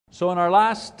So in our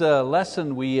last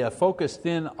lesson, we focused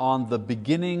in on the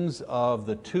beginnings of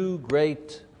the two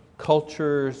great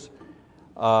cultures,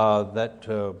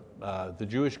 the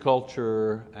Jewish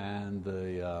culture and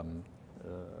the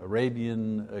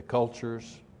Arabian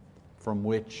cultures from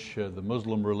which the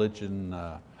Muslim religion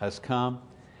has come,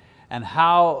 and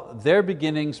how their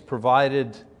beginnings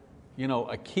provided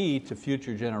a key to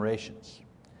future generations.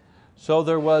 So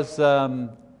there was,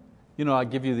 I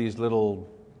give you these little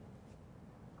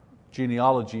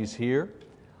genealogies here.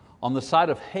 On the side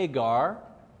of Hagar,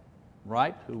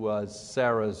 right, who was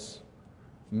Sarah's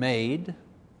maid,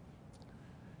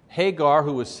 Hagar,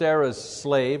 who was Sarah's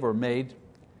slave or maid,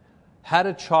 had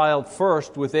a child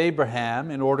first with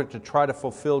Abraham in order to try to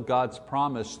fulfill God's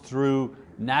promise through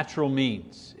natural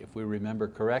means. If we remember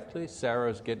correctly,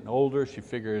 Sarah's getting older, she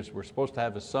figures we're supposed to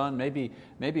have a son,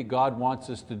 maybe God wants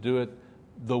us to do it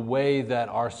the way that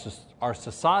our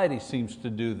society seems to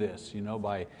do this,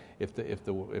 by if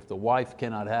the wife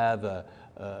cannot have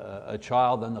a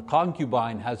child, then the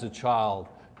concubine has a child,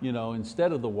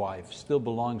 instead of the wife, still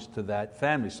belongs to that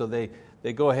family. So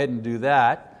they go ahead and do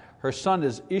that. Her son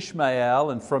is Ishmael,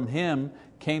 and from him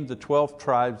came the 12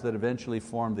 tribes that eventually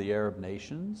formed the Arab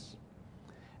nations.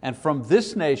 And from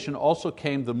this nation also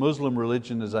came the Muslim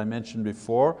religion, as I mentioned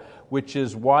before, which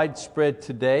is widespread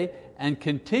today and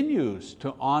continues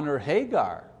to honor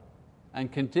Hagar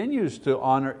and continues to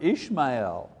honor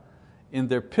Ishmael in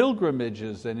their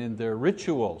pilgrimages and in their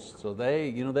rituals. So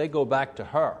they go back to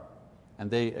her and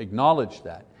they acknowledge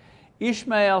that.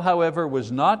 Ishmael, however,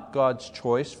 was not God's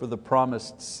choice for the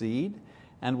promised seed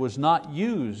and was not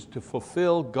used to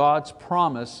fulfill God's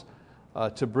promise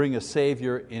to bring a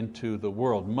Savior into the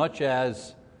world, much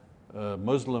as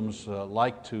Muslims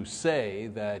like to say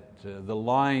that the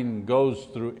line goes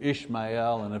through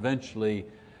Ishmael and eventually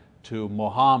to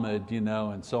Muhammad,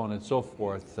 and so on and so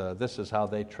forth. This is how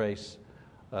they trace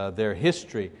their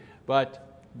history.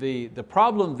 But the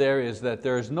problem there is that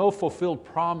there is no fulfilled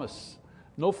promise,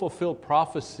 no fulfilled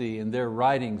prophecy in their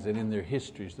writings and in their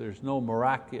histories. There's no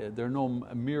there are no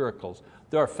miracles.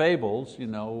 There are fables,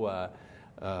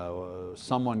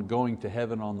 someone going to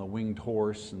heaven on the winged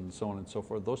horse and so on and so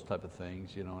forth, those type of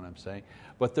things, you know what I'm saying?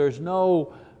 But there's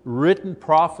no written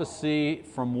prophecy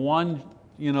from one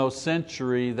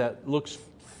century that looks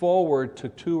forward to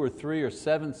 2 or 3 or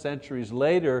 7 centuries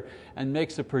later and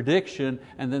makes a prediction,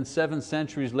 and then 7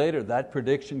 centuries later that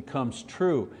prediction comes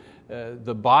true.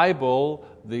 The Bible,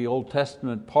 the Old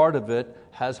Testament part of it,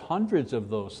 has hundreds of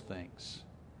those things.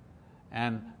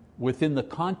 And within the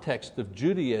context of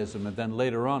Judaism, and then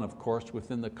later on, of course,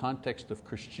 within the context of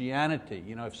Christianity.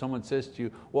 If someone says to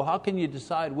you, well, how can you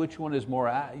decide which one is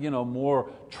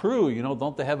more true?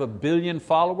 Don't they have 1 billion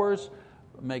followers?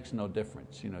 It makes no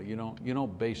difference. You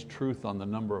don't base truth on the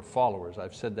number of followers.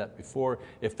 I've said that before.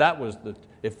 If that was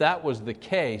the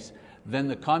case, then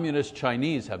the communist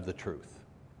Chinese have the truth,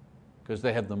 because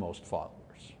they have the most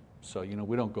followers. So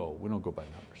we don't go by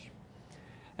numbers.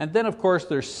 And then of course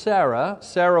there's Sarah.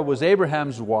 Sarah was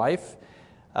Abraham's wife,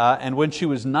 and when she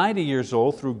was 90 years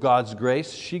old, through God's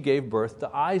grace, she gave birth to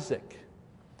Isaac.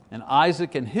 And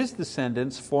Isaac and his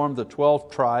descendants formed the 12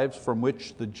 tribes from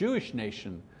which the Jewish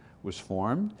nation was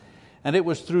formed. And it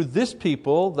was through this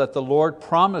people that the Lord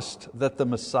promised that the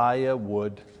Messiah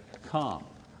would come.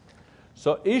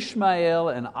 So Ishmael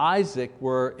and Isaac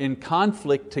were in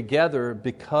conflict together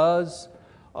because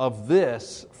of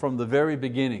this from the very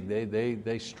beginning.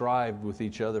 They strived with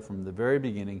each other from the very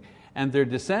beginning, and their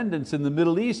descendants in the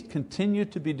Middle East continue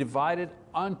to be divided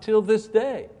until this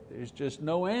day. There's just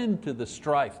no end to the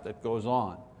strife that goes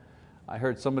on. I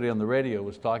heard somebody on the radio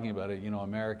was talking about it,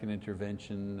 American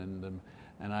intervention,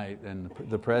 and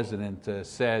the president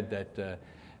said that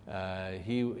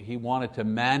he wanted to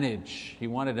manage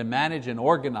and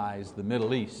organize the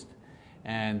Middle East,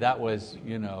 and that was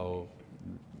he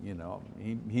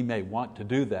may want to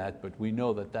do that, but we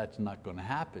know that that's not going to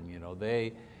happen.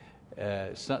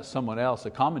 Someone else,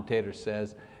 a commentator,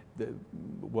 says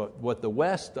what the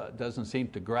West doesn't seem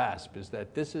to grasp is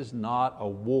that this is not a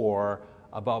war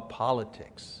about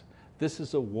politics. This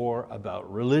is a war about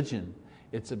religion.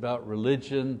 It's about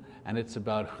religion, and it's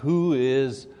about who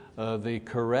is the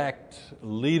correct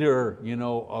leader,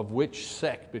 of which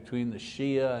sect, between the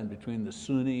Shia and between the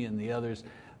Sunni and the others.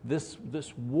 This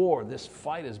war, this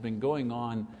fight has been going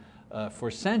on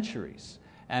for centuries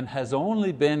and has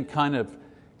only been kind of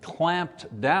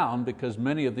clamped down because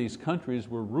many of these countries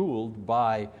were ruled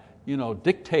by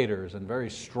dictators and very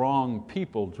strong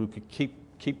people who could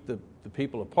keep the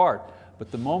people apart.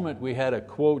 But the moment we had a,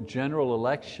 quote, general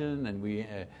election and we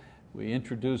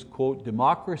introduced, quote,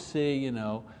 democracy,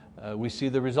 we see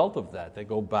the result of that. They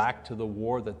go back to the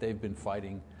war that they've been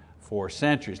fighting for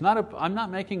centuries. I'm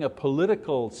not making a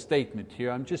political statement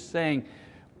here. I'm just saying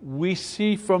we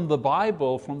see from the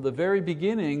Bible, from the very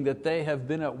beginning, that they have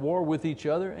been at war with each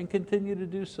other and continue to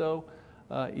do so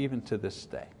even to this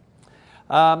day.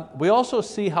 We also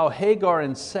see how Hagar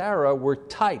and Sarah were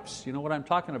types. You know what I'm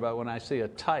talking about when I say a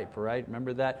type, right?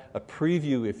 Remember that? A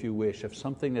preview, if you wish, of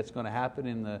something that's going to happen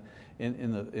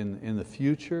in the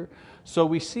future. So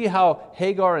we see how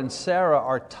Hagar and Sarah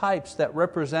are types that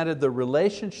represented the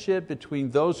relationship between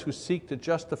those who seek to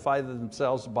justify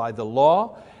themselves by the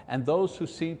law and those who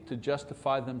seek to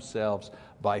justify themselves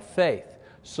by faith.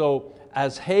 So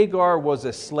as Hagar was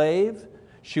a slave,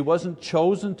 she wasn't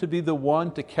chosen to be the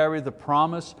one to carry the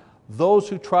promise. Those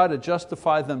who try to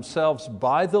justify themselves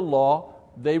by the law,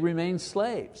 they remain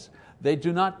slaves. They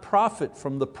do not profit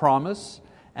from the promise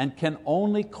and can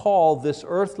only call this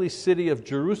earthly city of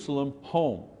Jerusalem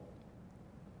home.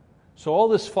 So all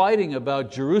this fighting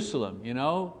about Jerusalem,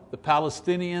 the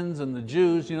Palestinians and the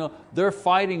Jews, they're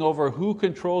fighting over who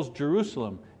controls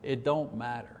Jerusalem. It don't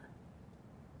matter.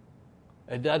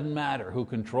 It doesn't matter who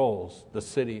controls the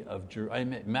city of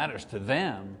Jerusalem. It matters to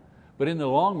them, but in the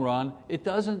long run, it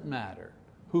doesn't matter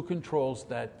who controls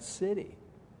that city.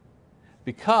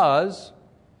 Because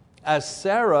as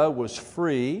Sarah was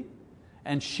free,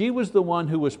 and she was the one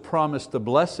who was promised the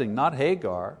blessing, not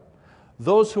Hagar,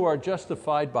 those who are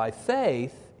justified by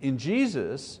faith in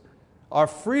Jesus are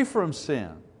free from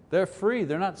sin. They're free,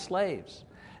 they're not slaves.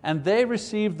 And they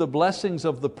receive the blessings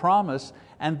of the promise,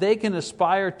 and they can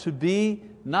aspire to be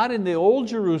not in the old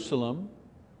Jerusalem,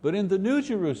 but in the new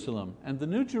Jerusalem. And the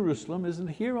new Jerusalem isn't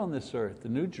here on this earth. The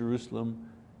new Jerusalem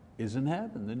is in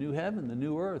heaven, the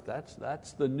new earth.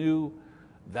 That's the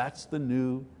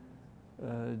new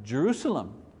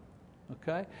Jerusalem.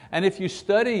 Okay? And if you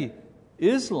study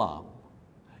Islam,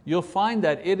 you'll find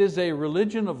that it is a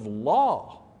religion of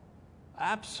law.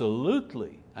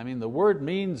 Absolutely. The word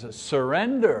means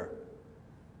surrender.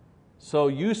 So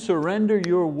you surrender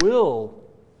your will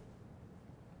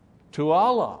to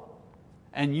Allah,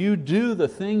 and you do the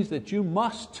things that you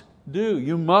must do.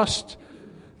 You must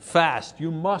fast,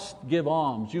 you must give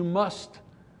alms, you must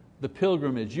the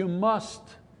pilgrimage, you must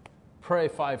pray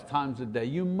 5 times a day,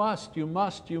 you must.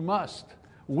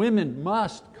 Women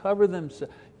must cover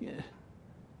themselves.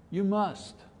 You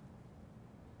must.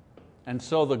 And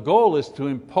so the goal is to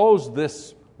impose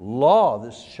this law,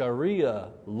 this Sharia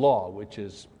law, which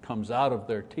comes out of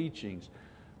their teachings,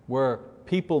 where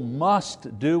people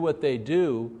must do what they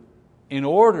do in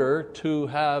order to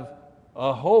have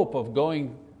a hope of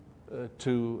going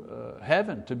to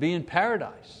heaven, to be in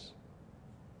paradise.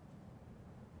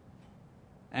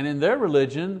 And in their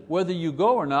religion, whether you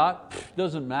go or not,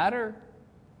 doesn't matter.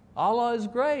 Allah is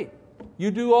great.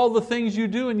 You do all the things you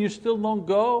do and you still don't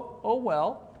go, oh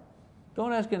well,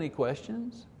 don't ask any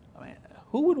questions.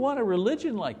 Who would want a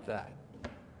religion like that?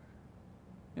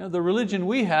 The religion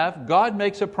we have, God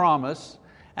makes a promise,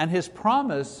 and His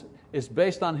promise is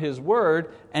based on His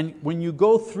word, and when you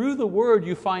go through the word,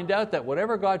 you find out that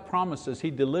whatever God promises, He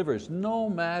delivers, no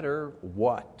matter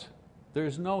what.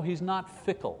 He's not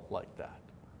fickle like that.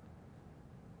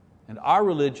 And our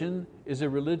religion is a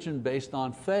religion based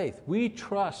on faith. We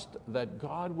trust that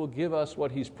God will give us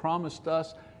what He's promised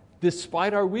us,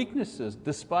 despite our weaknesses,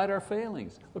 despite our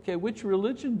failings. Okay, which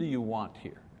religion do you want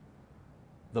here?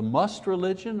 The must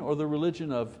religion or the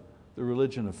religion of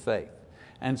faith?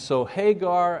 And so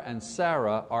Hagar and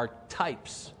Sarah are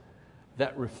types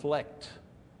that reflect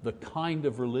the kind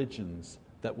of religions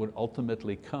that would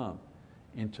ultimately come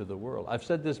into the world. I've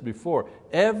said this before,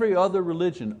 every other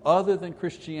religion other than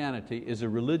Christianity is a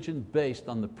religion based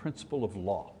on the principle of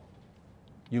law.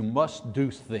 You must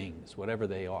do things, whatever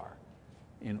they are,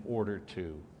 in order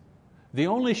to. The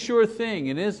only sure thing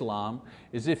in Islam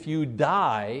is if you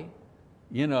die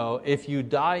in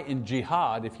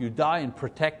jihad, if you die in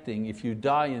protecting, if you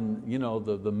die in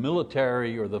the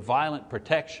military or the violent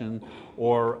protection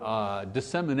or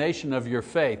dissemination of your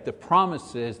faith, the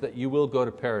promise is that you will go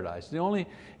to paradise.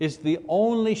 It's the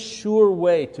only sure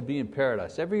way to be in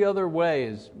paradise. Every other way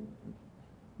is,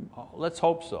 let's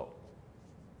hope so.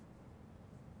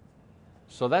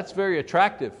 So that's very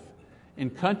attractive in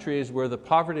countries where the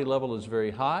poverty level is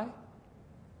very high,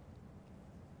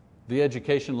 the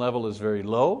education level is very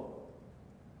low,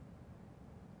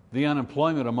 the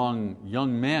unemployment among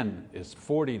young men is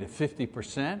 40 to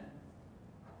 50%.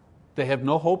 They have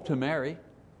no hope to marry,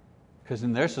 because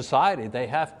in their society they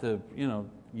have to,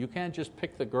 you can't just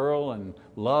pick the girl and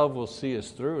love will see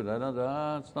us through.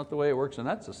 It's not the way it works in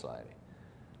that society.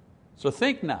 So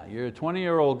think now, you're a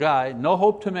 20-year-old guy, no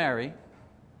hope to marry,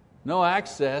 no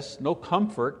access, no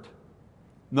comfort,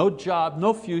 no job,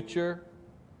 no future.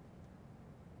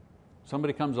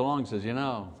 Somebody comes along and says,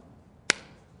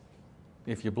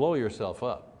 if you blow yourself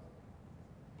up,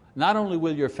 not only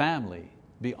will your family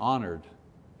be honored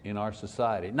in our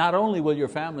society, not only will your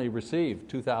family receive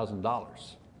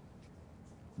 $2,000,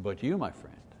 but you, my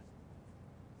friend,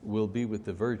 will be with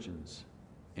the virgins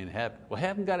in heaven. Well, he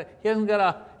hasn't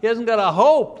got a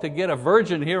hope to get a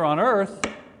virgin here on earth.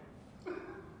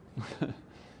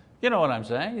 You know what I'm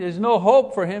saying? There's no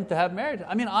hope for him to have marriage.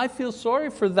 I feel sorry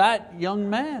for that young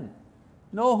man.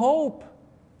 No hope.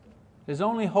 His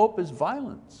only hope is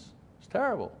violence. It's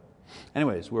terrible.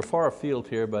 Anyways, we're far afield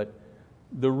here, but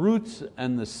the roots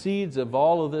and the seeds of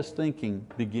all of this thinking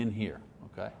begin here.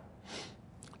 Okay?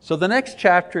 So the next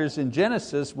chapters in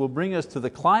Genesis will bring us to the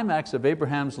climax of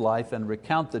Abraham's life and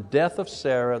recount the death of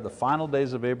Sarah, the final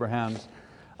days of Abraham's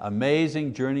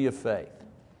amazing journey of faith.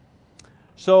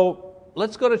 So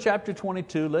let's go to chapter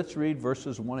 22. Let's read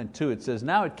verses 1 and 2. It says,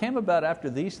 "Now it came about after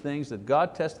these things that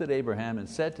God tested Abraham and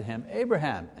said to him,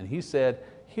 'Abraham,' and he said,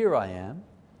 'Here I am.'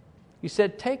 He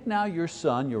said, 'Take now your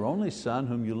son, your only son,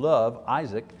 whom you love,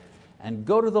 Isaac, and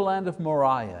go to the land of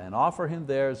Moriah and offer him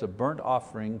there as a burnt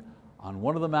offering on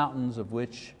one of the mountains of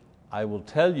which I will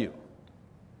tell you.'"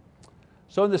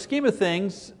 So in the scheme of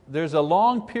things, there's a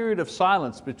long period of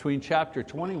silence between chapter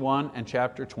 21 and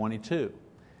chapter 22.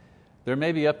 There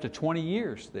may be up to 20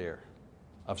 years there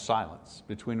of silence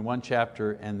between one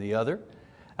chapter and the other,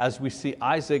 as we see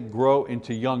Isaac grow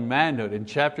into young manhood. In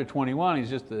chapter 21,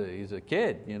 he's a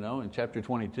kid. In chapter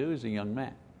 22, he's a young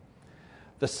man.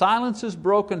 The silence is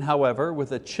broken, however,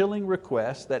 with a chilling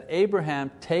request that Abraham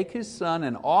take his son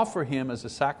and offer him as a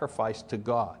sacrifice to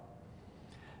God.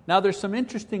 Now there's some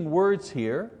interesting words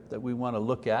here that we want to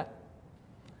look at.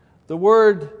 The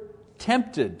word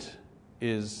tempted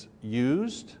is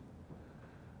used.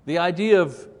 The idea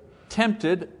of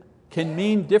tempted can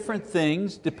mean different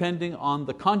things depending on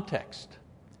the context.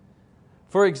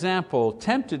 For example,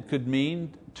 tempted could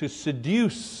mean to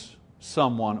seduce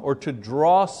someone or to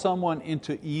draw someone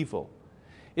into evil.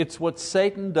 It's what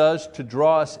Satan does to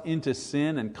draw us into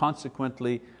sin and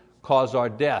consequently cause our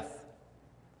death.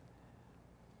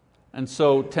 And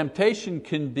so temptation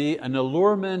can be an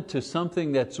allurement to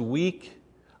something that's weak,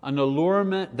 an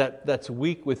allurement that's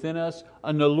weak within us,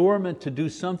 an allurement to do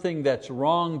something that's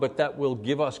wrong but that will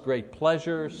give us great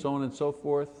pleasure, so on and so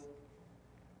forth.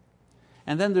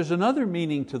 And then there's another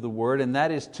meaning to the word, and that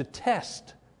is to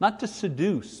test, not to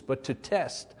seduce, but to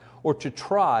test or to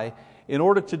try in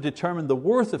order to determine the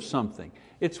worth of something.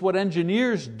 It's what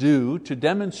engineers do to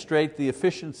demonstrate the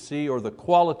efficiency or the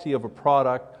quality of a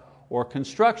product or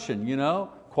construction.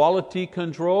 Quality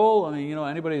control,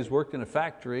 anybody who's worked in a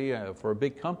factory for a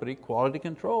big company, quality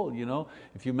control.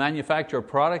 If you manufacture a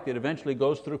product, it eventually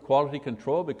goes through quality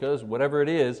control because whatever it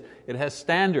is, it has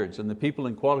standards, and the people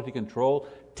in quality control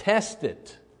test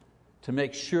it to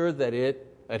make sure that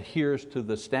it adheres to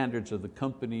the standards of the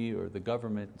company or the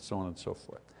government, and so on and so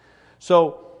forth.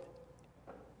 So,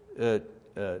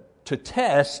 to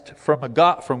test from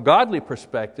godly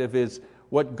perspective is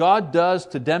what God does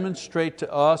to demonstrate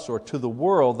to us or to the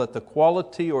world that the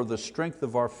quality or the strength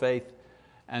of our faith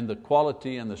and the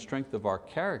quality and the strength of our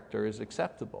character is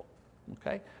acceptable.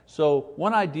 Okay? So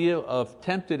one idea of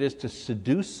tempted is to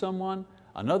seduce someone.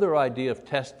 Another idea of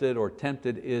tested or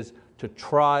tempted is to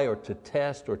try or to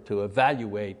test or to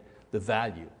evaluate the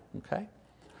value. Okay?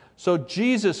 So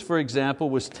Jesus, for example,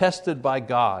 was tested by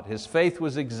God. His faith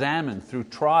was examined through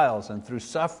trials and through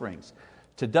sufferings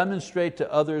to demonstrate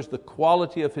to others the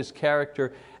quality of His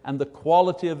character and the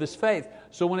quality of His faith.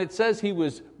 So when it says He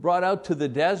was brought out to the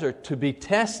desert to be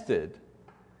tested,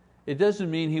 it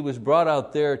doesn't mean He was brought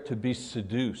out there to be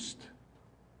seduced.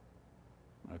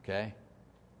 Okay?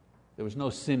 There was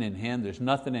no sin in Him. There's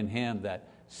nothing in Him that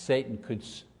Satan could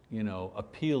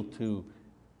appeal to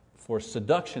for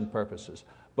seduction purposes.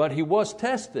 But He was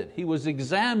tested. He was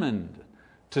examined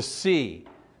to see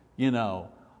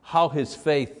how His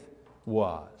faith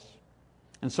was.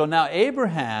 And so now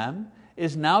Abraham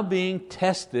is now being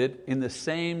tested in the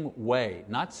same way,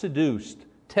 not seduced,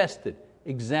 tested,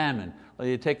 examined. Well,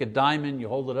 you take a diamond, you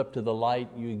hold it up to the light,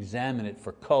 you examine it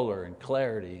for color and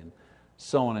clarity and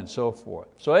so on and so forth.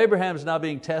 So Abraham is now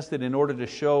being tested in order to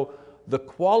show the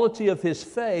quality of his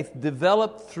faith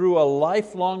developed through a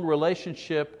lifelong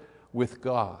relationship with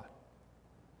God.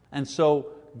 And so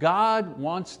God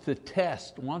wants to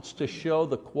test, wants to show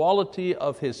the quality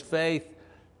of his faith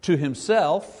to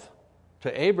himself,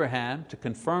 to Abraham, to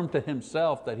confirm to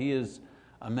himself that he is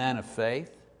a man of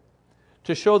faith,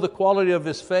 to show the quality of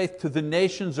his faith to the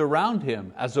nations around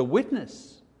him as a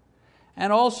witness,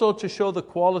 and also to show the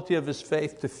quality of his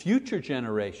faith to future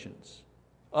generations.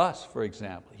 Us, for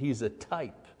example, he's a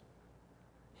type.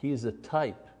 He is a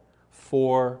type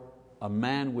for a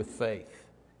man with faith.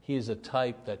 He is a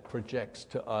type that projects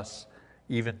to us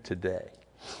even today.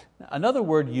 Another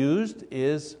word used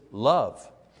is love.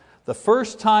 The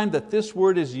first time that this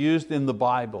word is used in the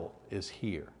Bible is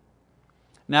here.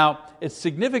 Now, it's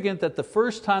significant that the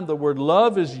first time the word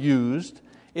love is used,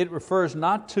 it refers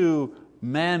not to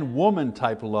man-woman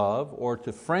type love or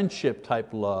to friendship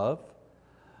type love,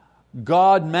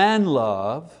 God-man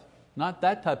love, not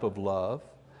that type of love,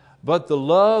 but the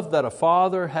love that a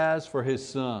father has for his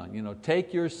son.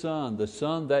 Take your son, the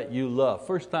son that you love.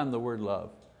 First time the word love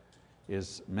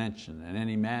is mentioned. And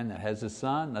any man that has a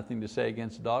son, nothing to say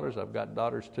against daughters, I've got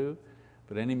daughters too,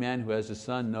 but any man who has a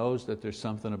son knows that there's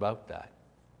something about that.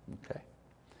 Okay.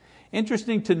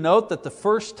 Interesting to note that the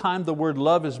first time the word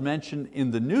love is mentioned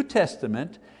in the New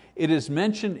Testament, it is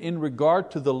mentioned in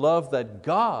regard to the love that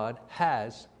God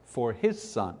has for His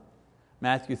Son.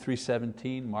 Matthew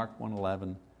 3:17, Mark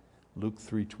 1:11, Luke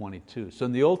 3:22. So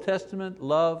in the Old Testament,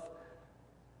 love,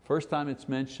 first time it's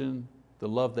mentioned, the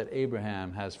love that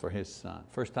Abraham has for his son.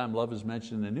 First time love is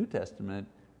mentioned in the New Testament,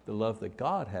 the love that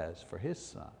God has for His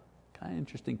Son. Kind of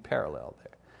interesting parallel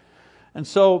there. And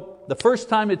so the first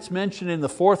time it's mentioned in the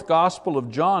 4th Gospel of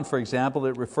John, for example,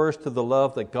 it refers to the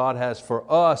love that God has for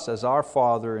us as our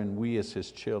Father and we as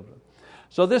His children.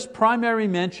 So this primary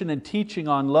mention and teaching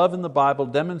on love in the Bible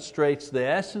demonstrates the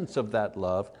essence of that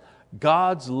love,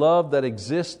 God's love that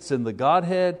exists in the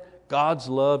Godhead, God's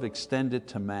love extended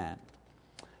to man.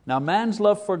 Now man's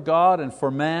love for God and for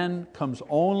man comes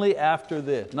only after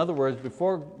this. In other words,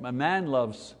 before a man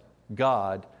loves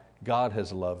God, God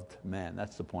has loved man.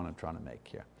 That's the point I'm trying to make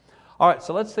here. All right,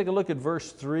 so let's take a look at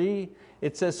verse 3.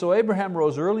 It says, "So Abraham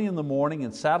rose early in the morning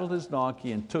and saddled his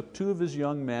donkey and took 2 of his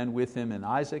young men with him and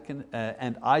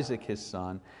Isaac his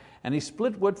son. And he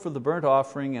split wood for the burnt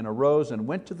offering and arose and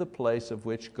went to the place of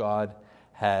which God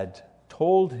had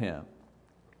told him.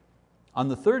 On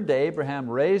the 3rd day, Abraham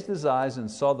raised his eyes and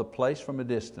saw the place from a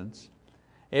distance.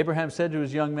 Abraham said to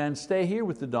his young men, 'Stay here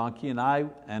with the donkey, and I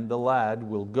and the lad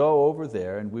will go over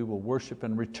there, and we will worship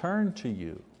and return to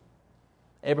you.'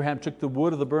 Abraham took the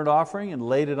wood of the burnt offering and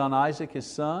laid it on Isaac his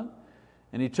son,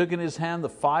 and he took in his hand the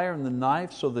fire and the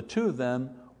knife, so the 2 of them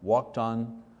walked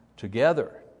on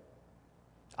together.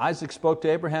 Isaac spoke to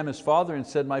Abraham his father and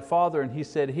said, 'My father,' and he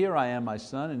said, 'Here I am, my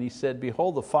son.' And he said,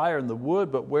 'Behold the fire and the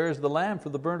wood, but where is the lamb for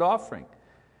the burnt offering?'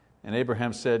 And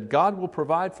Abraham said, 'God will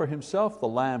provide for Himself the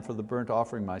lamb for the burnt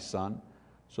offering, my son.'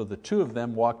 So the 2 of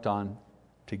them walked on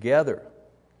together."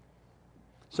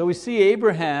 So we see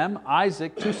Abraham,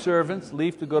 Isaac, 2 servants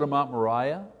leave to go to Mount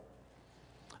Moriah.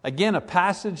 Again, a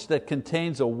passage that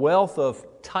contains a wealth of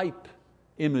type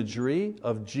imagery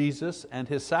of Jesus and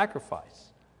His sacrifice.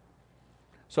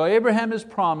 So Abraham is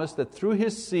promised that through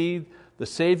his seed the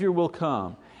Savior will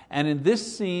come. And in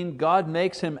this scene, God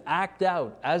makes him act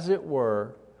out, as it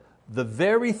were, the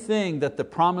very thing that the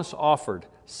promise offered,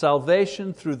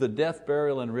 salvation through the death,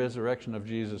 burial, and resurrection of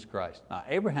Jesus Christ. Now,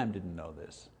 Abraham didn't know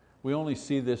this. We only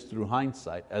see this through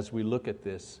hindsight as we look at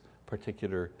this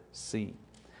particular scene.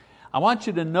 I want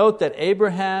you to note that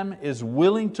Abraham is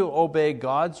willing to obey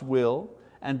God's will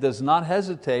and does not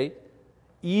hesitate,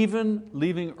 even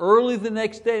leaving early the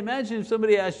next day. Imagine if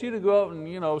somebody asked you to go out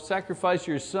and sacrifice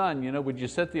your son. Would you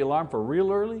set the alarm for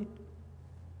real early?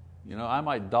 I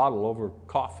might dawdle over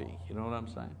coffee. You know what I'm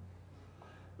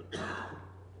saying?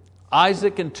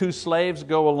 Isaac and 2 slaves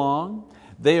go along.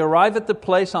 They arrive at the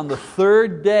place on the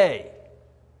 3rd day.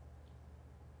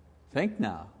 Think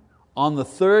now. On the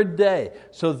 3rd day.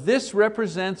 So this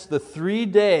represents the 3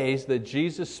 days that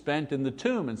Jesus spent in the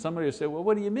tomb. And somebody will say, well,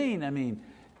 what do you mean?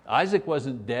 Isaac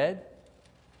wasn't dead,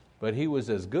 but he was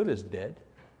as good as dead.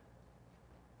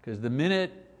 Because the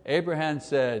minute Abraham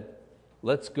said,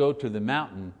 let's go to the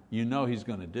mountain, he's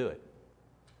going to do it.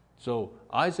 So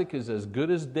Isaac is as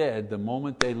good as dead the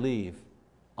moment they leave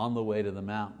on the way to the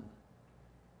mountain.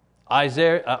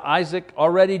 Isaac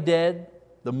already dead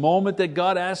the moment that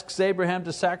God asks Abraham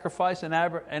to sacrifice,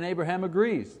 and Abraham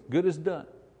agrees, good as done.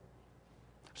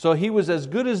 So he was as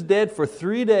good as dead for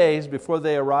 3 days before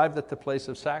they arrived at the place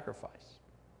of sacrifice.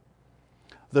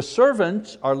 The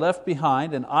servants are left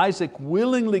behind, and Isaac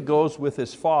willingly goes with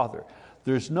his father.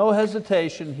 There's no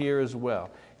hesitation here as well.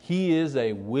 He is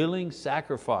a willing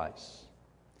sacrifice.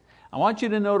 I want you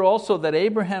to note also that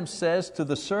Abraham says to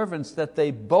the servants that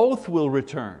they both will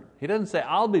return. He doesn't say,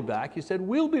 I'll be back. He said,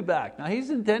 we'll be back. Now he's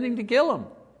intending to kill him.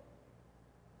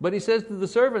 But he says to the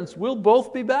servants, we'll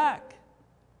both be back.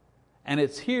 And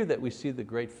it's here that we see the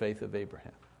great faith of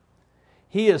Abraham.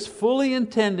 He is fully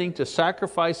intending to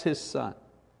sacrifice His Son.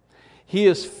 He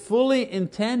is fully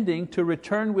intending to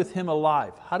return with Him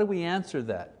alive. How do we answer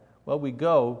that? Well, we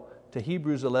go to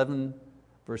Hebrews 11,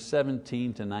 verse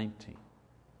 17 to 19.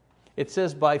 It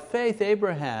says, by faith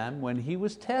Abraham, when he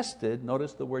was tested,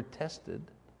 notice the word tested,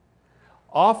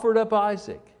 offered up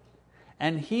Isaac.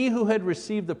 And he who had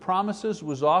received the promises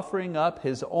was offering up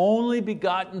his only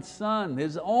begotten son,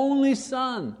 his only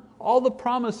son. All the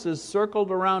promises circled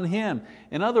around him.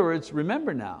 In other words,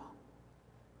 remember now,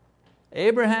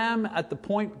 Abraham at the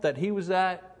point that he was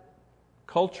at,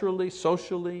 culturally,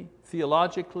 socially,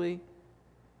 theologically,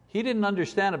 he didn't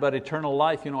understand about eternal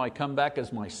life. I come back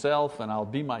as myself and I'll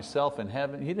be myself in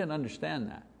heaven. He didn't understand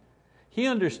that. He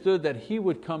understood that he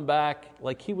would come back,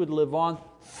 like he would live on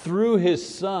through his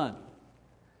son.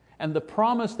 And the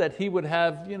promise that he would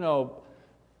have,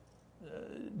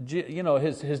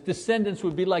 his descendants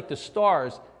would be like the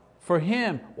stars. For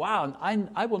him, wow,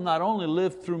 I will not only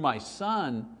live through my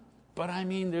son, but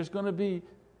there's going to be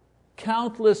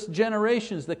countless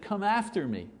generations that come after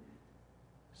me.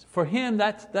 For him,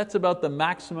 that's about the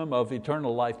maximum of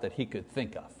eternal life that he could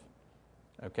think of.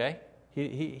 Okay?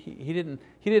 He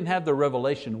didn't have the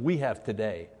revelation we have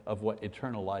today of what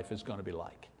eternal life is going to be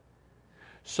like.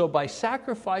 So by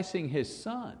sacrificing his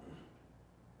son,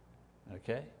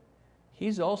 okay,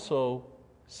 he's also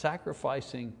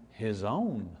sacrificing his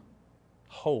own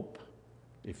hope,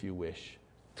 if you wish,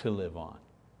 to live on.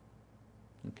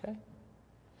 Okay?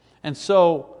 And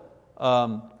so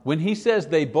when he says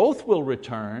they both will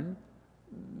return,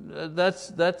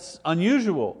 that's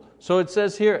unusual. So it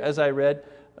says here, as I read,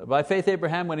 by faith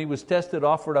Abraham, when he was tested,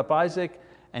 offered up Isaac,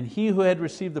 and he who had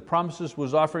received the promises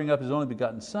was offering up his only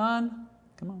begotten son.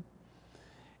 Come on.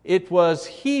 It was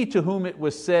he to whom it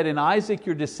was said, in Isaac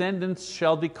your descendants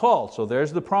shall be called. So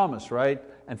there's the promise, right?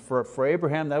 And for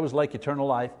Abraham that was like eternal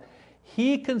life.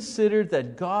 He considered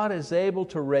that God is able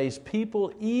to raise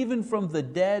people even from the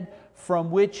dead, from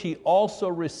which he also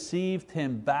received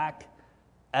him back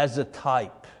as a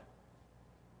type.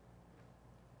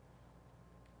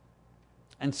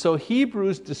 And so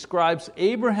Hebrews describes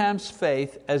Abraham's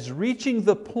faith as reaching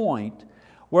the point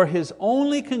where his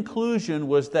only conclusion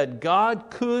was that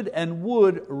God could and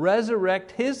would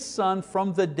resurrect his son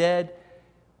from the dead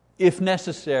if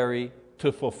necessary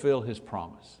to fulfill his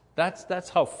promise. That's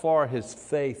how far his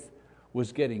faith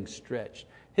was getting stretched.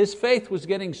 His faith was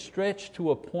getting stretched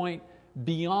to a point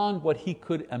beyond what he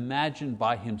could imagine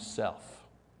by himself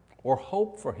or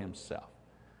hope for himself.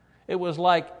 It was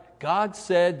like God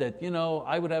said that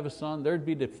I would have a son, there'd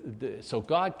be so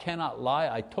God cannot lie,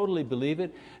 I totally believe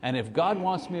it, and if God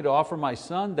wants me to offer my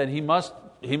son, then He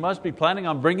must be planning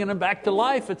on bringing him back to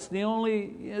life. It's the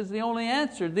only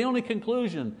answer, the only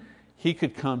conclusion he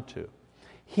could come to.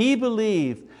 He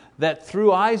believed that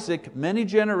through Isaac many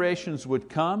generations would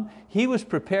come. He was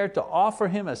prepared to offer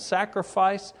him a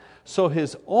sacrifice, so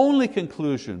his only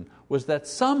conclusion was that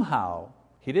somehow,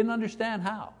 he didn't understand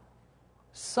how,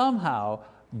 somehow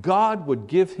God would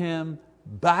give him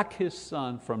back his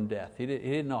son from death. He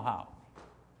didn't know how.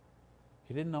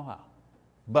 He didn't know how.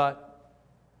 But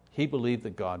he believed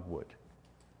that God would.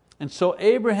 And so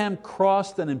Abraham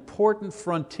crossed an important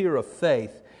frontier of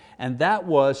faith, and that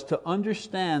was to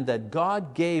understand that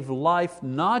God gave life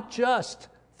not just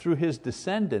through his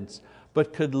descendants,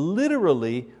 but could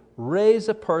literally raise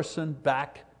a person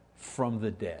back from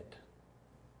the dead.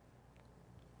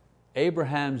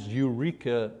 Abraham's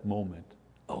eureka moment.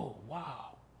 Oh,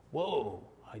 wow, whoa,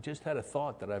 I just had a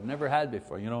thought that I've never had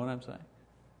before. You know what I'm saying?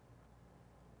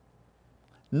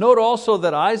 Note also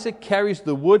that Isaac carries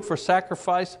the wood for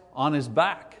sacrifice on his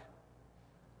back,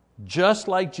 just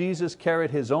like Jesus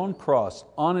carried his own cross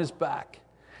on his back,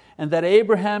 and that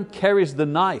Abraham carries the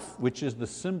knife, which is the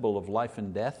symbol of life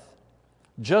and death,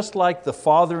 just like the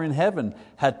Father in heaven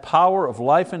had power of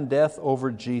life and death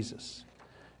over Jesus.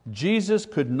 Jesus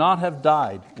could not have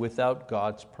died without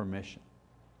God's permission.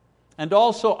 And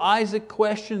also Isaac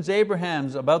questions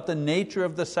Abraham about the nature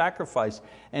of the sacrifice,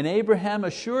 and Abraham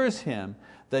assures him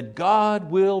that God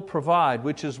will provide,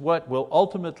 which is what they'll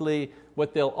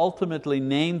ultimately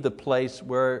name the place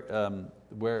where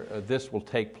this will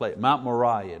take place. Mount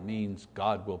Moriah means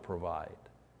God will provide.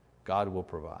 God will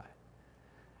provide.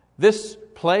 This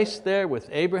place there with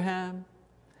Abraham,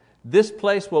 this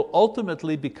place will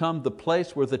ultimately become the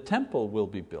place where the temple will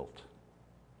be built.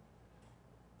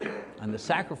 And the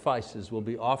sacrifices will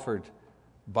be offered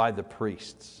by the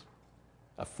priests.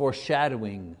 A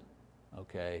foreshadowing,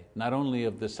 not only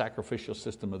of the sacrificial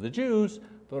system of the Jews,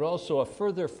 but also a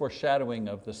further foreshadowing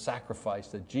of the sacrifice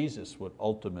that Jesus would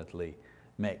ultimately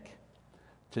make.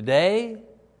 Today,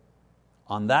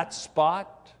 on that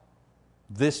spot,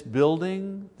 this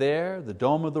building there, the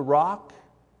Dome of the Rock,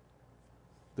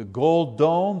 the gold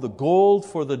dome, the gold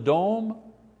for the dome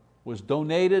was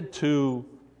donated to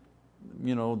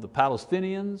the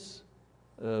Palestinians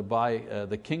by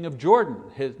the king of Jordan.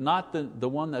 Not the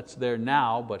one that's there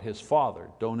now, but his father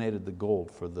donated the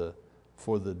gold for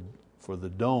the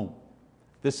dome.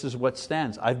 This is what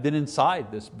stands. I've been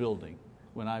inside this building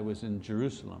when I was in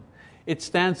Jerusalem. It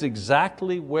stands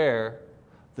exactly where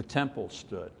the temple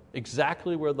stood,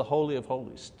 exactly where the Holy of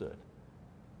Holies stood.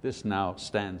 This now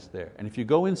stands there. And if you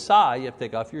go inside, you have to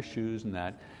take off your shoes and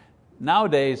that.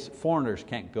 Nowadays, foreigners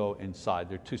can't go inside.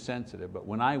 They're too sensitive. But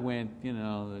when I went,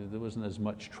 there wasn't as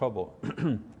much trouble.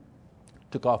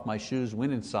 Took off my shoes,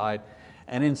 went inside.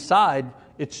 And inside,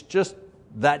 it's just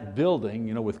that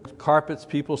building, with carpets,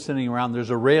 people sitting around.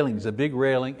 There's a railing, there's a big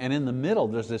railing. And in the middle,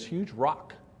 there's this huge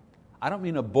rock. I don't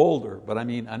mean a boulder, but I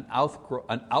mean an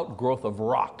outgrowth of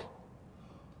rock.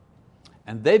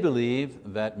 And they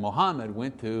believe that Muhammad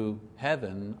went to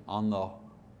heaven on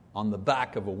the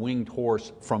back of a winged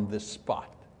horse from this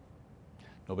spot.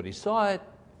 Nobody saw it.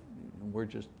 We're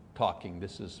just talking.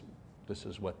 This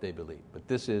is what they believe. But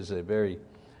this is a very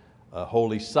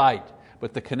holy site.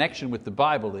 But the connection with the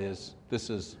Bible is, this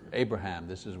is Abraham.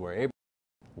 This is where Abraham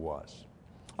was.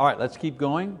 All right, let's keep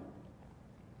going.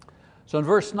 So in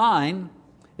verse 9,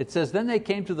 it says, "Then they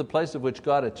came to the place of which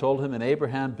God had told him, and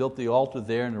Abraham built the altar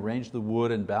there and arranged the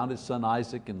wood and bound his son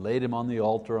Isaac and laid him on the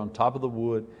altar on top of the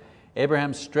wood.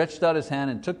 Abraham stretched out his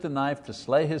hand and took the knife to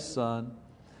slay his son.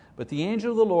 But the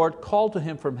angel of the Lord called to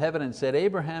him from heaven and said,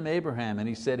 'Abraham, Abraham.' And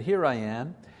he said, 'Here I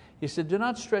am.' He said, 'Do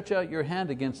not stretch out your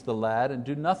hand against the lad and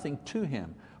do nothing to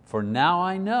him. For now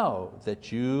I know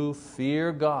that you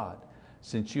fear God,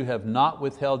 since you have not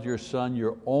withheld your son,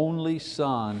 your only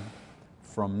son,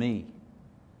 from me.'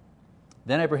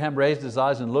 Then Abraham raised his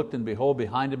eyes and looked, and behold,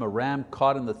 behind him a ram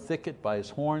caught in the thicket by his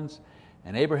horns.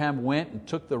 And Abraham went and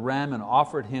took the ram and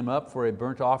offered him up for a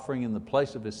burnt offering in the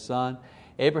place of his son.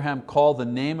 Abraham called the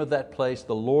name of that place,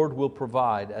 'The Lord will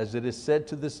provide,' as it is said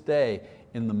to this day,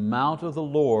 'In the mount of the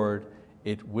Lord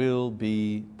it will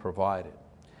be provided.'"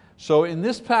 So in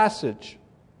this passage,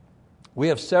 we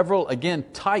have several, again,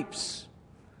 types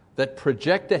that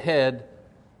project ahead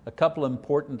a couple of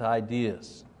important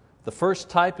ideas. The first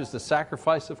type is the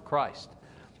sacrifice of Christ.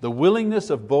 The willingness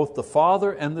of both the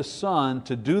Father and the Son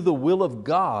to do the will of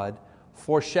God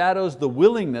foreshadows the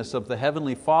willingness of the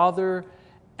Heavenly Father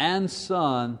and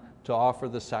Son to offer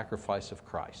the sacrifice of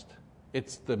Christ.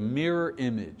 It's the mirror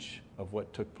image of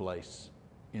what took place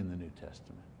in the New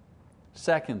Testament.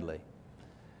 Secondly,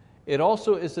 it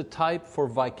also is a type for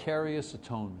vicarious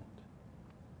atonement.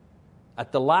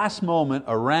 At the last moment,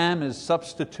 a ram is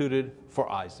substituted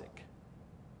for Isaac.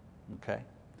 Okay?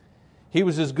 He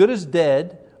was as good as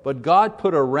dead, but God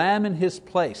put a ram in his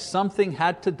place. Something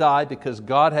had to die because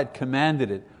God had commanded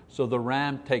it, so the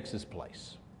ram takes his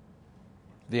place.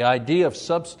 The idea of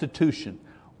substitution,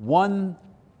 one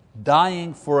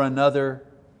dying for another,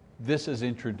 this is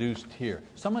introduced here.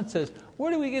 Someone says,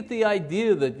 where do we get the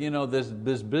idea that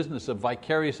this business of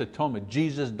vicarious atonement,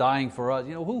 Jesus dying for us?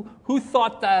 Who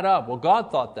thought that up? Well,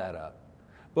 God thought that up.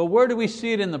 But where do we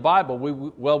see it in the Bible?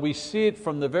 We see it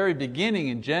from the very beginning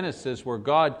in Genesis, where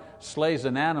God slays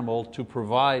an animal to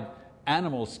provide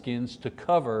animal skins to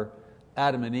cover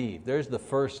Adam and Eve. There's the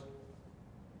first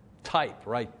type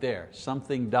right there.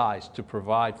 Something dies to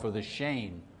provide for the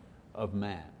shame of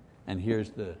man. And here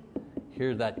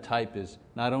that type is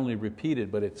not only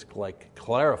repeated, but it's like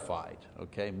clarified,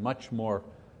 okay? Much more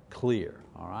clear,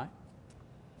 all right?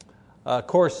 Of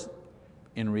course,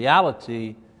 in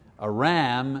reality, a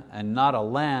ram and not a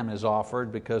lamb is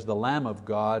offered because the Lamb of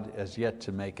God has yet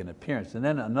to make an appearance. And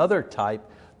then another type,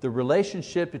 the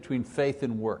relationship between faith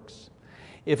and works.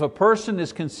 If a person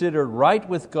is considered right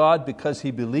with God because he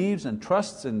believes and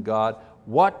trusts in God,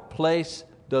 what place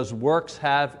does works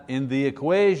have in the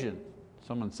equation?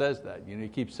 Someone says that. You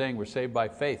keep saying we're saved by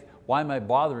faith. Why am I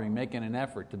bothering making an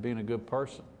effort to being a good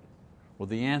person? Well,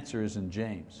 the answer is in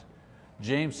James.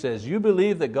 James says, you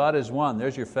believe that God is one,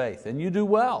 there's your faith, and you do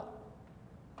well.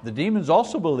 The demons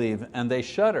also believe and they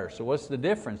shudder. So what's the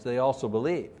difference? They also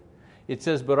believe. It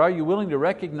says, but are you willing to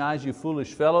recognize, you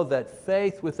foolish fellow, that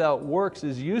faith without works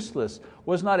is useless?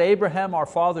 Was not Abraham our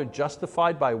father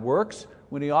justified by works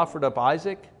when he offered up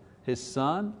Isaac, his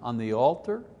son, on the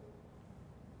altar?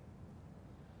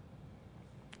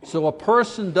 So a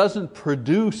person doesn't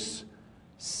produce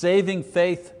saving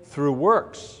faith through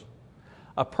works.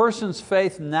 A person's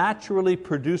faith naturally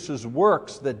produces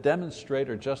works that demonstrate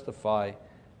or justify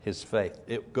his faith.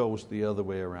 It goes the other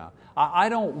way around. I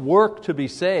don't work to be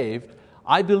saved,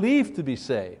 I believe to be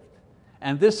saved.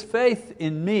 And this faith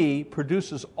in me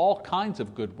produces all kinds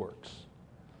of good works.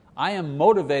 I am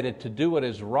motivated to do what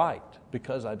is right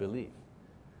because I believe.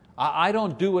 I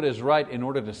don't do what is right in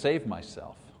order to save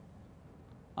myself.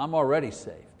 I'm already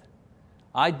saved.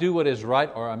 I do what is right,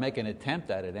 or I make an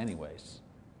attempt at it anyways,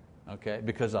 okay,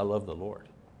 because I love the Lord.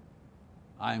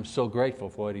 I am so grateful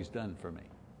for what He's done for me.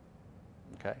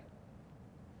 Okay?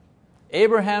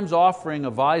 Abraham's offering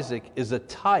of Isaac is a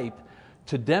type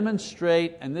to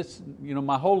demonstrate, and this,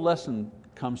 my whole lesson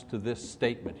comes to this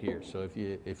statement here. So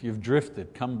if you've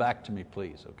drifted, come back to me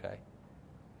please, okay?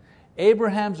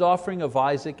 Abraham's offering of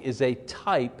Isaac is a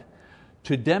type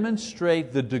to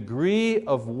demonstrate the degree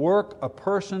of work a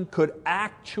person could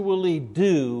actually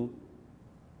do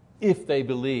if they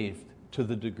believed to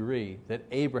the degree that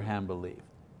Abraham believed.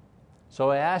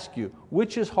 So I ask you,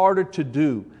 which is harder to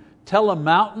do? Tell a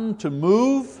mountain to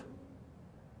move,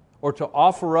 or to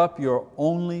offer up your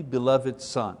only beloved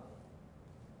son?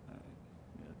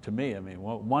 To me,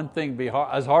 one thing be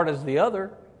as hard as the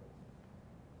other.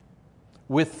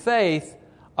 With faith,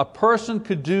 a person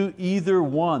could do either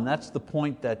one. That's the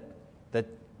point that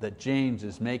James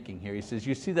is making here. He says,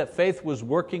 you see that faith was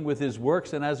working with his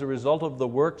works, and as a result of the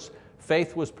works,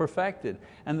 faith was perfected.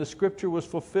 And the scripture was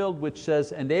fulfilled which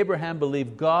says, and Abraham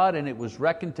believed God, and it was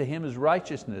reckoned to him as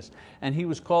righteousness, and he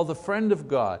was called the friend of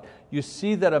God. You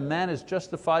see that a man is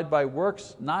justified by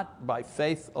works, not by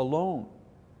faith alone.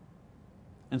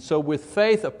 And so with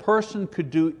faith, a person could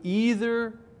do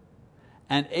either,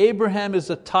 and Abraham is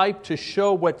a type to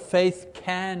show what faith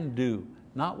can do,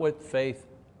 not what faith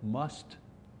must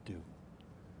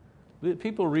do.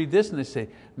 People read this and they say,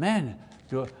 man,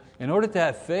 in order to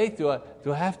have faith, do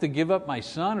I have to give up my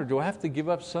son, or do I have to give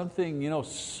up something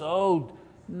so...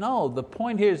 No, the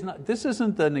point here is not, this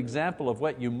isn't an example of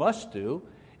what you must do,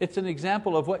 it's an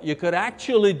example of what you could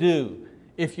actually do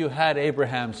if you had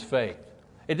Abraham's faith.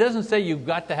 It doesn't say you've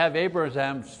got to have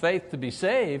Abraham's faith to be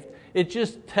saved. It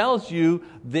just tells you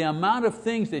the amount of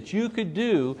things that you could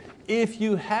do if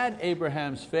you had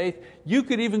Abraham's faith. You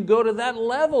could even go to that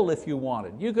level if you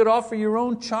wanted. You could offer your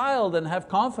own child and have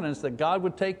confidence that God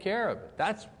would take care of it.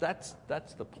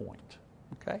 That's the point.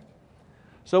 Okay?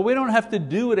 So we don't have to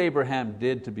do what Abraham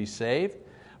did to be saved,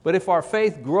 but if our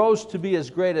faith grows to be as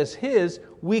great as his,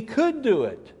 we could do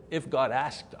it if God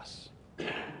asked us.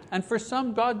 And for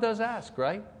some, God does ask,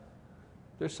 right?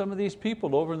 There's some of these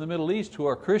people over in the Middle East who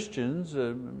are Christians,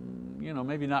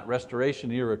 maybe not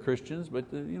Restoration era Christians, but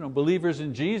believers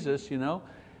in Jesus,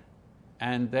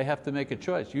 and they have to make a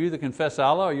choice. You either confess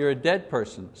Allah or you're a dead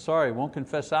person. Sorry, won't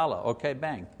confess Allah. Okay,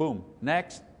 bang, boom.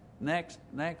 Next,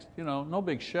 no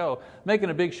big show.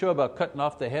 Making a big show about cutting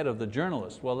off the head of the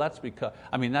journalist. Well, that's because,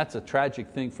 that's a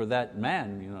tragic thing for that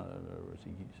man,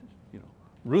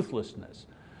 ruthlessness.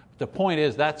 The point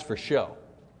is, that's for show.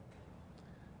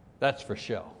 That's for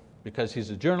show. Because he's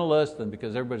a journalist and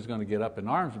because everybody's going to get up in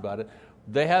arms about it.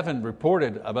 They haven't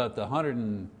reported about the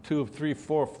 102, 3,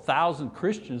 4,000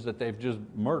 Christians that they've just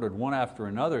murdered one after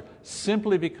another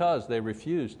simply because they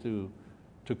refuse to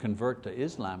convert to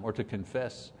Islam or to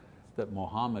confess that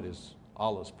Muhammad is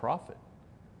Allah's prophet.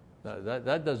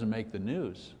 That doesn't make the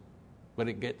news, but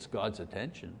it gets God's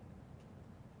attention.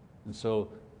 And so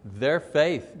their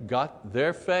faith,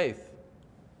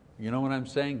 you know what I'm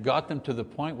saying? Got them to the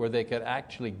point where they could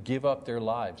actually give up their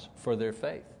lives for their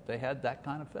faith. They had that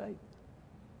kind of faith.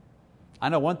 I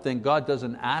know one thing, God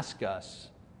doesn't ask us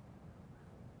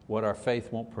what our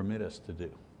faith won't permit us to do.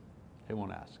 He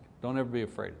won't ask. Don't ever be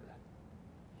afraid of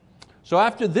that. So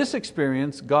after this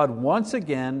experience, God once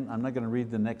again, I'm not going to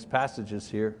read the next passages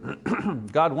here,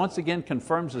 God once again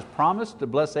confirms His promise to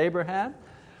bless Abraham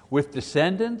with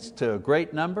descendants to a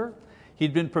great number.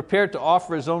 He'd been prepared to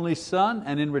offer His only son,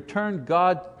 and in return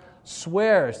God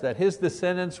swears that his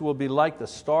descendants will be like the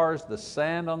stars, the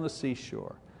sand on the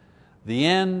seashore. The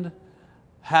end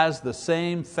has the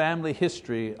same family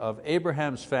history of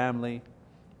Abraham's family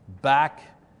back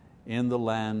in the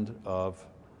land of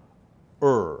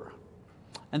Ur.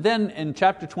 And then in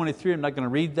chapter 23, I'm not going to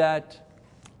read that.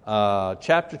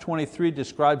 Chapter 23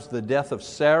 describes the death of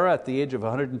Sarah at the age of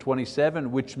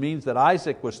 127, which means that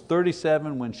Isaac was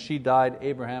 37 when she died,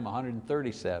 Abraham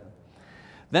 137.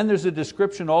 Then there's a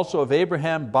description also of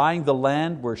Abraham buying the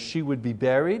land where she would be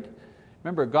buried.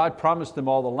 Remember, God promised him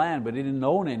all the land, but he didn't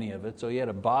own any of it, so he had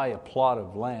to buy a plot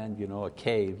of land, a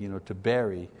cave, to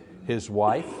bury his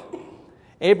wife.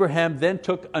 Abraham then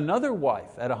took another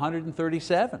wife at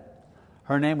 137.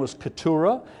 Her name was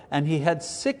Keturah, and he had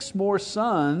 6 more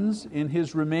sons in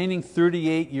his remaining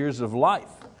 38 years of life.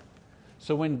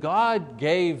 So when God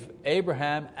gave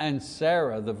Abraham and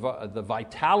Sarah the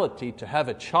vitality to have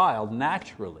a child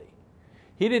naturally,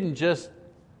 He didn't just,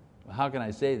 how can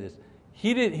I say this?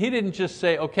 He didn't just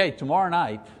say, okay, tomorrow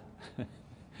night,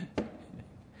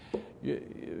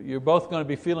 you're both going to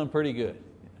be feeling pretty good.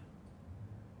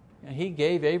 He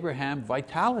gave Abraham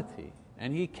vitality,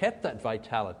 and he kept that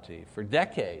vitality for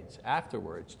decades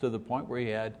afterwards, to the point where he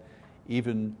had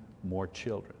even more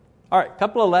children. All right, a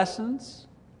couple of lessons.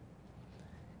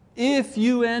 If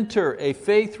you enter a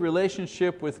faith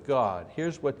relationship with God,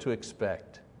 here's what to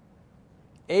expect.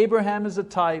 Abraham is a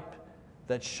type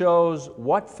that shows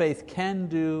what faith can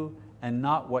do and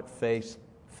not what faith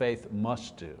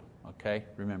must do. Okay,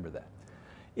 remember that.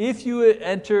 If you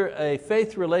enter a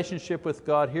faith relationship with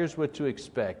God, here's what to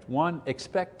expect. One,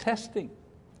 expect testing.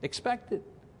 Expect it.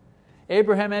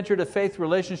 Abraham entered a faith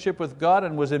relationship with God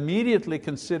and was immediately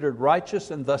considered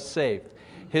righteous and thus saved.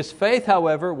 His faith,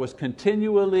 however, was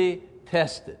continually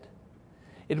tested.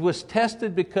 It was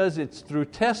tested because it's through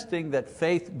testing that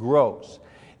faith grows.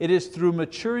 It is through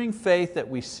maturing faith that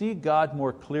we see God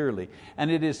more clearly. And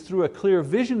it is through a clear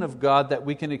vision of God that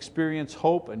we can experience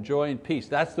hope and joy and peace.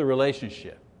 That's the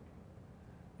relationship.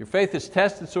 Your faith is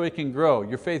tested so it can grow.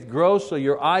 Your faith grows so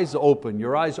your eyes open.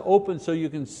 Your eyes open so you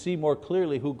can see more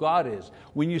clearly who God is.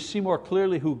 When you see more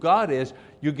clearly who God is,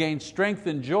 you gain strength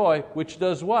and joy, which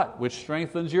does what? Which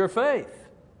strengthens your faith.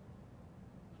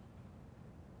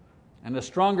 And a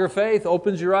stronger faith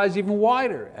opens your eyes even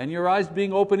wider. And your eyes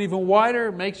being open even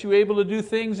wider makes you able to do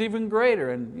things even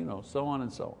greater, and so on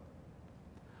and so on.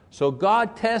 So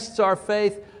God tests our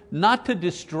faith not to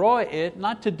destroy it,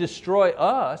 not to destroy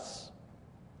us,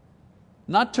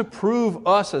 not to prove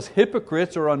us as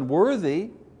hypocrites or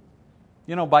unworthy.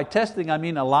 By testing I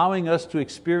mean allowing us to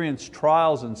experience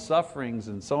trials and sufferings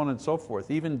and so on and so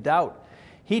forth, even doubt.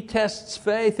 He tests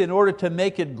faith in order to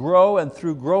make it grow, and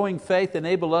through growing faith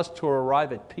enable us to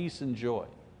arrive at peace and joy.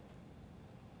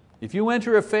 If you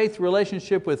enter a faith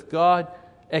relationship with God,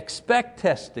 expect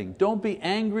testing. Don't be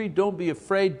angry, don't be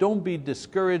afraid, don't be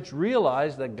discouraged.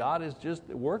 Realize that God is just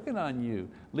working on you.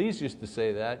 Lise used to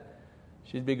say that.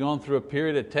 She'd be going through a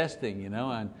period of testing,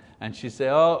 and she'd say,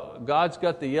 oh, God's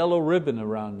got the yellow ribbon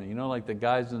around me, like the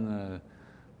guys in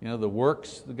the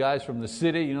works, the guys from the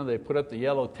city, they put up the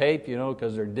yellow tape,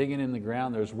 because they're digging in the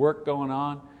ground, there's work going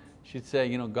on. She'd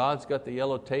say, God's got the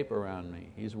yellow tape around me.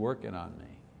 He's working on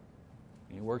me.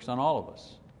 He works on all of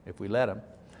us, if we let Him.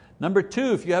 Number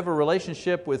two, if you have a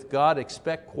relationship with God,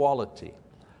 expect quality.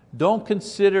 Don't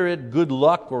consider it good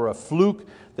luck or a fluke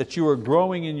that you are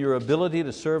growing in your ability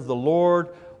to serve the Lord,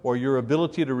 or your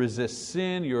ability to resist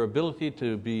sin, your ability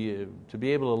to be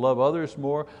able to love others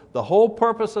more. The whole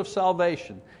purpose of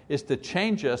salvation is to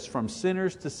change us from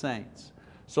sinners to saints.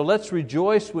 So let's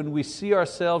rejoice when we see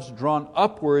ourselves drawn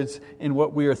upwards in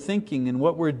what we are thinking and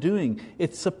what we're doing.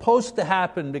 It's supposed to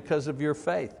happen because of your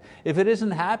faith. If it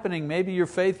isn't happening, maybe your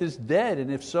faith is dead,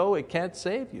 and if so, it can't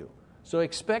save you. So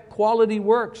expect quality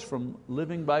works from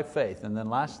living by faith. And then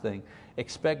last thing,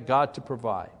 expect God to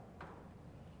provide.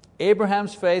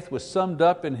 Abraham's faith was summed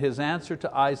up in his answer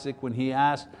to Isaac when he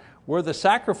asked where the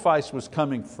sacrifice was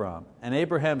coming from. And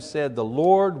Abraham said, the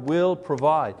Lord will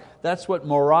provide. That's what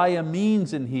Moriah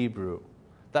means in Hebrew.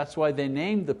 That's why they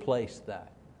named the place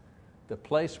that. The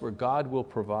place where God will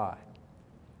provide.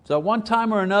 So at one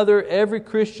time or another, every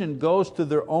Christian goes to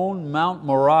their own Mount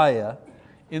Moriah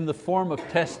in the form of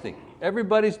testing.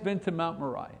 Everybody's been to Mount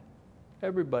Moriah.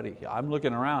 Everybody. I'm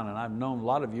looking around, and I've known a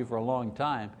lot of you for a long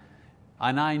time.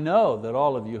 And I know that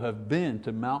all of you have been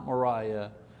to Mount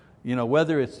Moriah,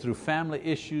 whether it's through family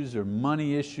issues or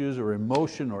money issues or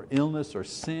emotion or illness or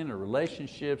sin or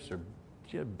relationships or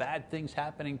bad things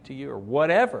happening to you or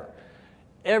whatever.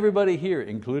 Everybody here,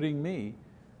 including me,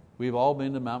 we've all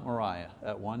been to Mount Moriah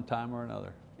at one time or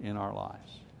another in our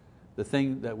lives. The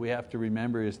thing that we have to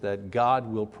remember is that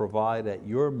God will provide at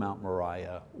your Mount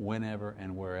Moriah whenever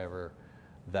and wherever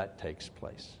that takes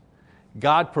place.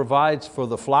 God provides for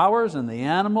the flowers and the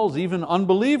animals. Even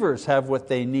unbelievers have what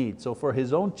they need. So for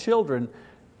His own children,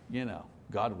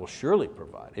 God will surely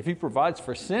provide. If He provides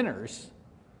for sinners,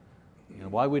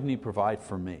 why wouldn't He provide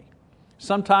for me?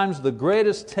 Sometimes the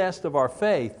greatest test of our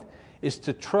faith is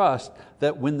to trust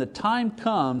that when the time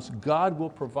comes, God will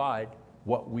provide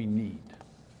what we need.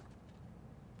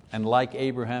 And like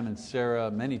Abraham and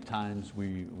Sarah, many times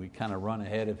we kind of run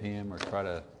ahead of Him or try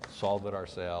to solve it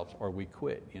ourselves, or we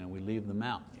quit. We leave the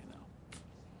mountain.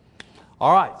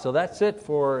 All right, so that's it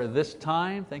for this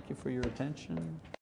time. Thank you for your attention.